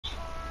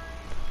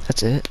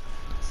that's it.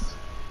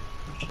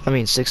 I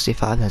mean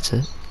 65, that's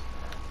it.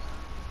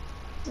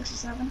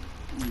 67.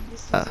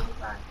 This is Uh.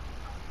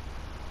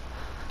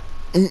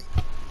 65.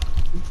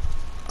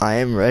 I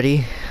am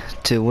ready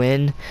to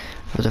win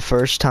for the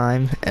first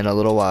time in a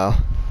little while.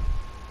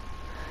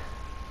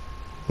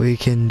 We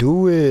can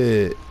do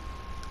it.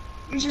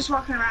 You're just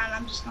walking around.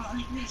 I'm just going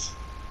like this.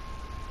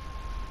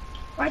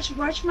 Watch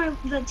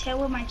the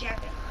tail of my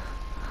jacket.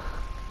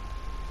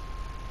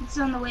 It's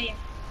on the wave.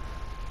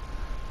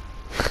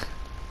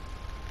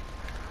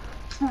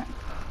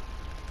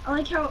 I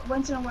like how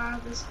once in a while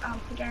this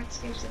pickaxe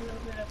gives a little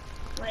bit of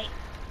light.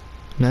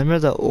 Remember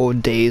the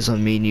old days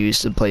when me and you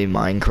used to play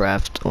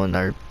Minecraft on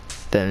our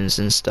phones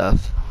and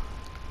stuff?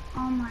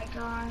 Oh my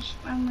gosh,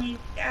 when we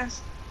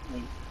asked,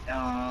 like,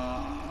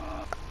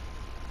 oh,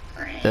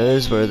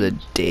 Those were the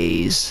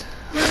days.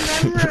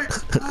 remember,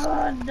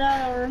 oh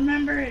no,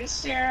 remember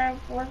Sarah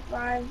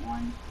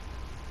 451.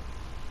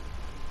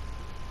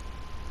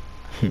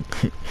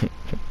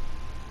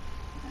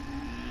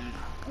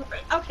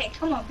 Okay,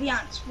 come on, be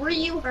honest. Were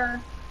you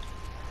her?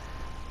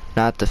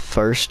 Not the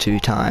first 2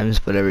 times,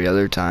 but every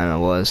other time I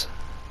was.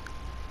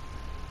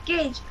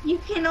 Gage, you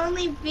can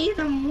only beat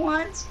them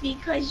once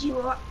because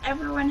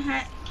everyone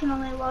can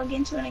only log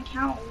into an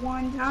account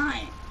one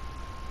time.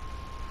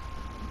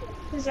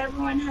 Because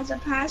everyone has a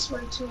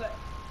password to it.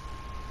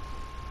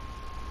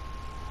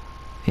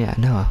 Yeah,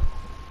 no.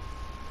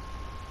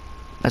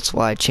 That's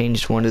why I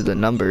changed one of the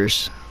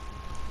numbers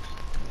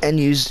and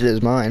used it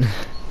as mine.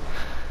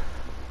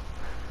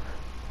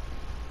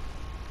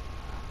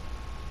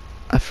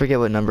 I forget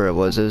what number it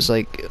was. It was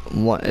like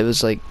one. It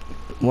was like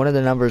one of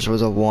the numbers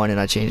was a 1, and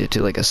I changed it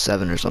to like a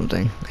 7 or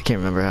something. I can't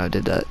remember how I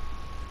did that.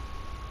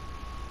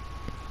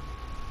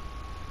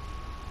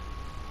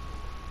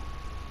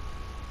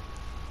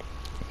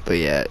 But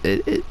yeah,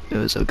 it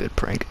was a good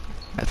prank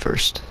at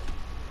first.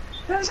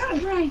 That was not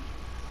a prank.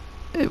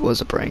 It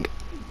was a prank.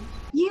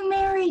 You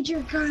married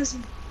your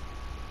cousin.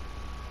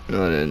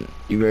 No, I didn't.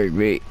 You married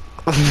me.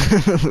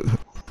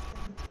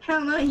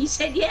 Hell no, you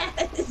said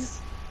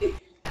yes.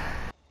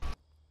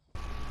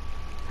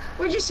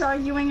 We're just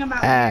arguing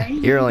about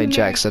marrying. You're only who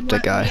married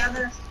Jacksepticeye guy. The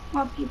other,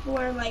 while people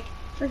are like,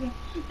 freaking.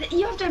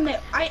 You have to admit,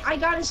 I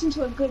got us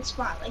into a good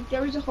spot. Like,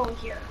 there was a hole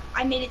here.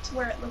 I made it to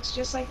where it looks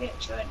just like it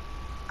should.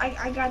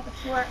 I got the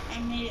floor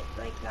and made it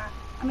like that.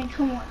 I mean,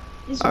 come on.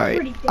 This is Alright,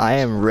 pretty I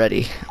am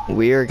ready.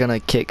 We are gonna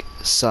kick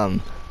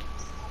some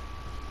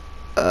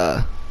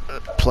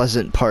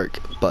Pleasant Park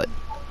butt.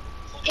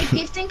 If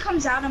Gifting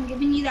comes out, I'm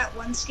giving you that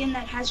one skin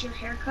that has your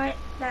haircut.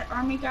 That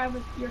army guy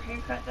with your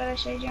haircut that I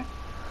showed you.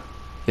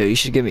 Yo, you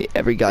should give me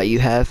every guy you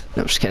have.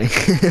 No, I'm just kidding.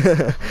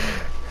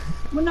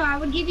 Well, no, I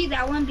would give you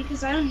that one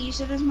because I don't use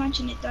it as much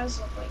and it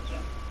does look like you.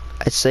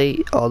 I'd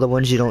say all the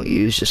ones you don't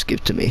use, just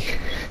give to me.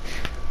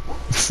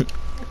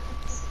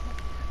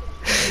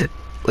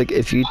 Like,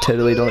 if you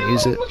totally don't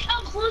use it. Look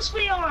how close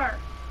we are!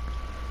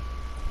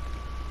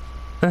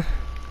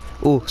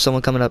 Ooh,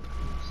 someone coming up.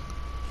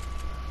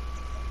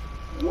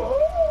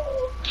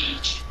 Whoa.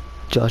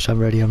 Josh, I'm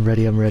ready, I'm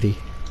ready, I'm ready.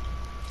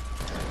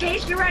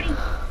 Gage, you're ready.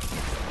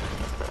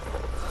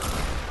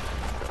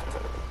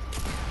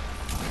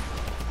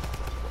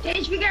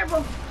 Gage, be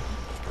careful.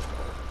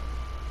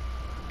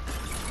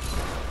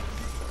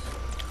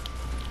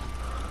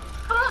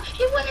 Oh,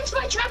 he went into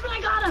my trap and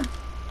I got him.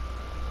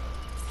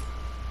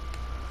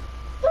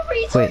 The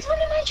retards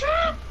went in my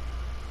trap.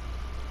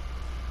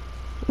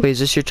 Wait, is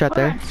this your trap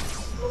there?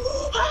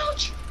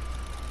 Ouch.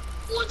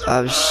 I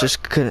was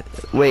just gonna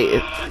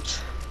wait.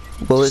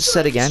 Will it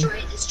set again?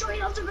 Destroy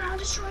it off the ground.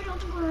 Destroy it off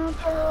the ground.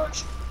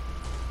 Ouch.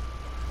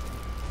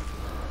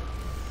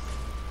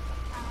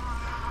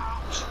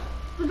 Ouch.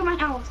 Look at my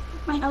health.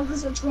 My health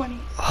is at 20.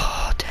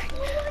 Oh, dang.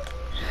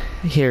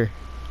 Here.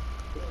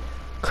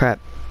 Crap.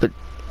 But,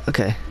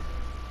 okay.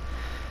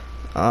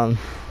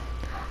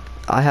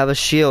 I have a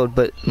shield,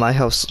 but my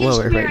health's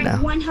lower right now. I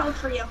have 1 health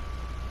for you.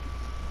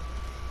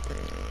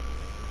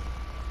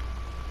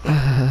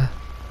 Oh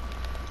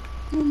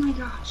my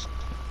gosh.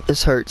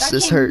 This hurts. That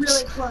this came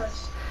hurts. Really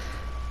close.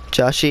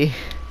 Joshy.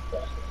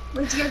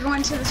 We have to go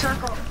into the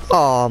circle.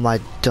 Oh, my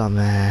dumb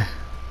ass.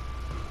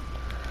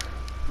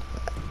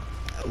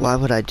 Why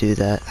would I do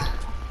that?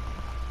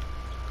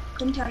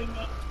 Couldn't tell you,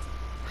 mate.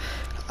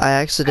 I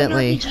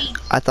accidentally.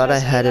 I thought I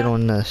had it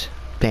on the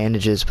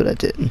bandages, but I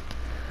didn't.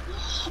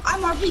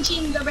 I'm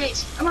RPGing their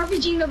base. I'm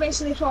RPGing their base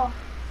so they fall.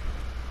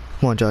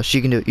 Come on, Josh.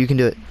 You can do it. You can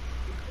do it.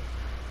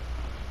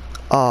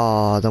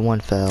 Oh, the one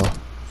fell.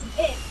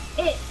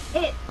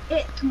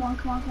 It. Come on,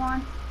 come on, come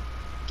on.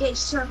 Gage,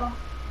 circle.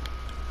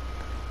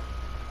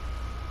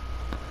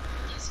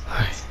 Yes,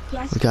 Alright.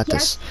 yes, We got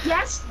yes, this.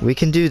 Yes. We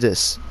can do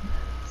this.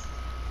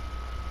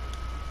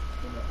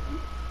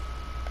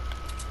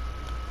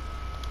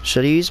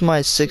 Should I use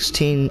my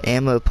 16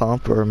 ammo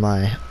pump or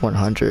my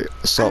 100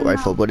 assault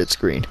rifle, but it's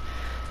green?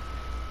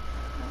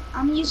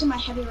 I'm using my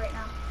heavy right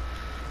now.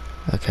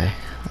 Okay,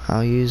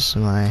 I'll use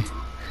my...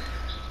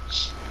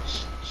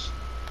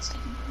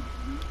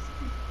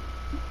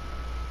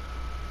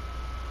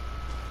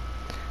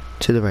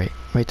 To the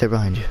right there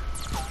behind you.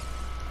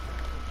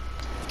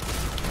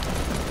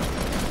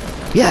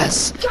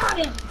 Yes! Got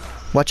him!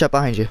 Watch out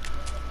behind you.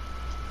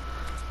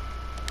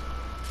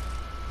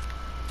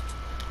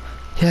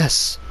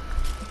 Yes.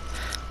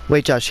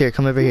 Wait, Josh, here,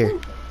 come over here.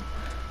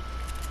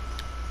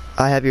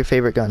 I have your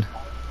favorite gun.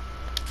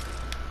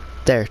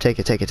 There, take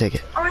it, take it, take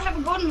it. Oh, I have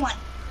a golden one.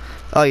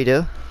 Oh, you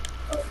do?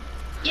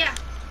 Yeah.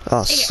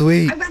 Oh, Take it.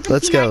 sweet. I've got the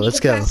Let's go, P90, let's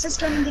the go. fastest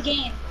gun in the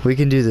game. We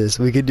can do this,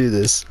 we can do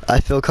this. I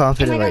feel And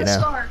confident I got right a now.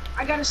 scar.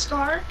 I got a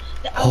scar.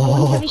 The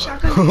Oh. one heavy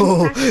shotgun. And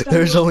the fastest gun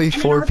There's in the only game,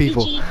 and 4 an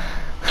people. RPG,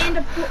 and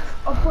a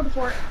porta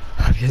fort.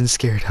 I'm getting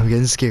scared, I'm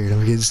getting scared, I'm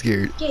getting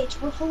scared. Gage,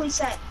 we're fully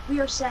set. We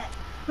are set.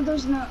 For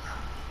those no.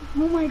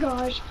 Oh my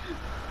gosh.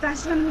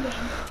 Fastest gun in the game.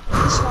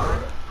 The scar.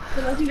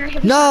 The legendary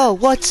heavy No, shotgun.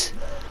 what?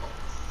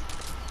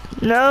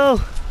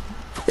 No!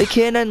 It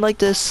can't end like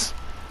this.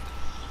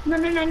 No.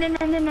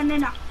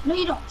 No,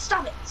 you don't.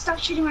 Stop it. Stop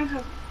shooting my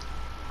cousin.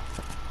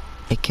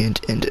 I can't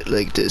end it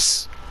like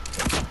this.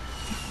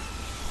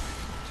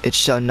 It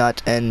shall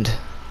not end.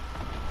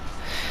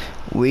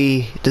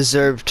 We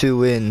deserve to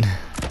win.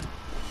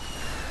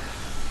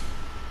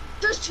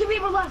 There's 2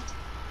 people left.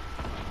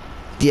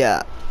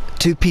 Yeah,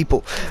 2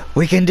 people.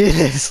 We can do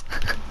this.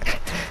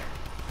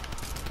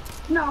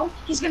 No,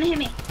 he's gonna hit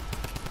me.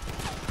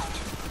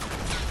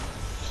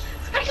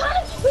 I got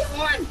it! We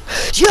won!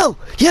 Yo,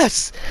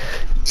 yes!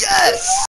 Yes!